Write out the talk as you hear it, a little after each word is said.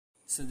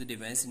So the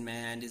device in my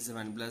hand is a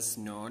OnePlus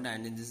Nord,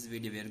 and in this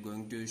video we are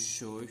going to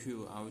show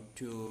you how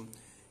to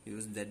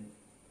use that.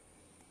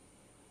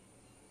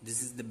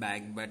 This is the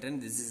back button,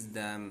 this is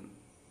the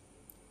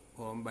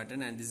home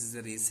button, and this is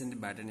the recent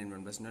button in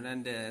OnePlus Nord.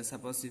 And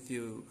suppose if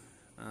you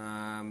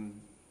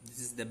this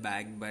is the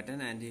back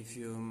button, and if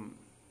you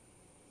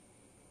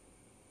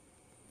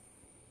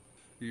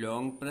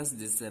long press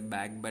this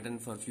back button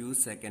for few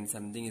seconds,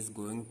 something is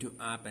going to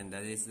happen.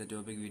 That is the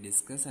topic we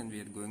discuss, and we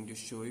are going to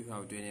show you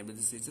how to enable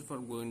this feature. For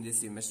going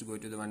this, you must go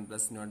to the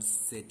OnePlus Nord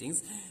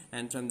settings,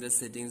 and from the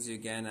settings you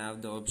can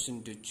have the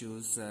option to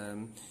choose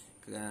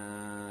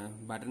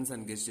buttons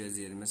and gestures.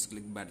 Here you must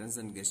click buttons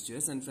and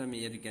gestures, and from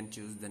here you can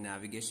choose the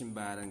navigation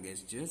bar and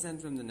gestures,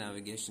 and from the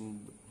navigation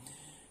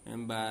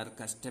bar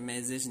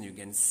customization you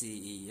can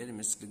see here you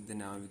must click the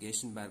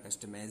navigation bar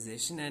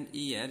customization, and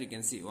here you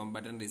can see home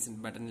button,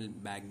 recent button,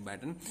 back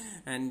button,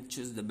 and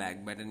choose the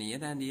back button here.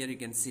 And here you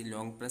can see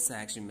long press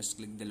action, you must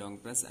click the long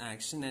press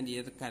action, and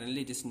here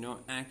currently it is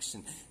no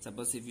action.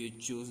 Suppose if you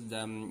choose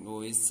the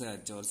voice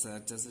search or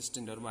search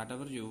assistant or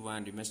whatever you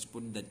want, you must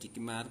put the tick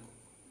mark.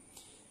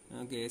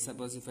 Okay,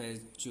 suppose if I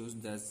choose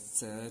the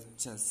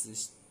search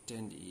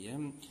assistant here,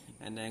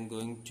 and I'm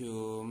going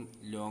to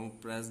long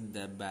press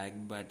the back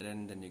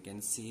button, then you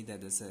can see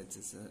that the search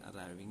is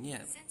arriving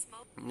here.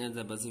 And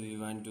suppose if you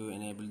want to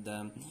enable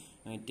the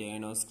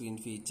turn off screen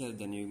feature,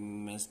 then you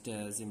must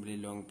simply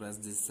long press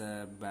this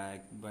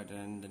back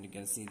button, then you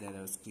can see that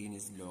our screen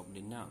is logged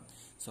in now.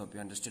 So hope you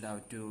understood how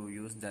to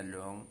use the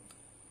long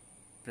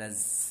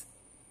press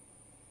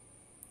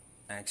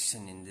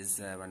action in this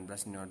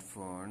OnePlus Nord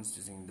phones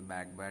using the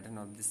back button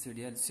of this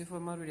video. See for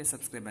more videos,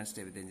 subscribe and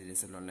stay with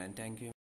Engineers Online. Thank you.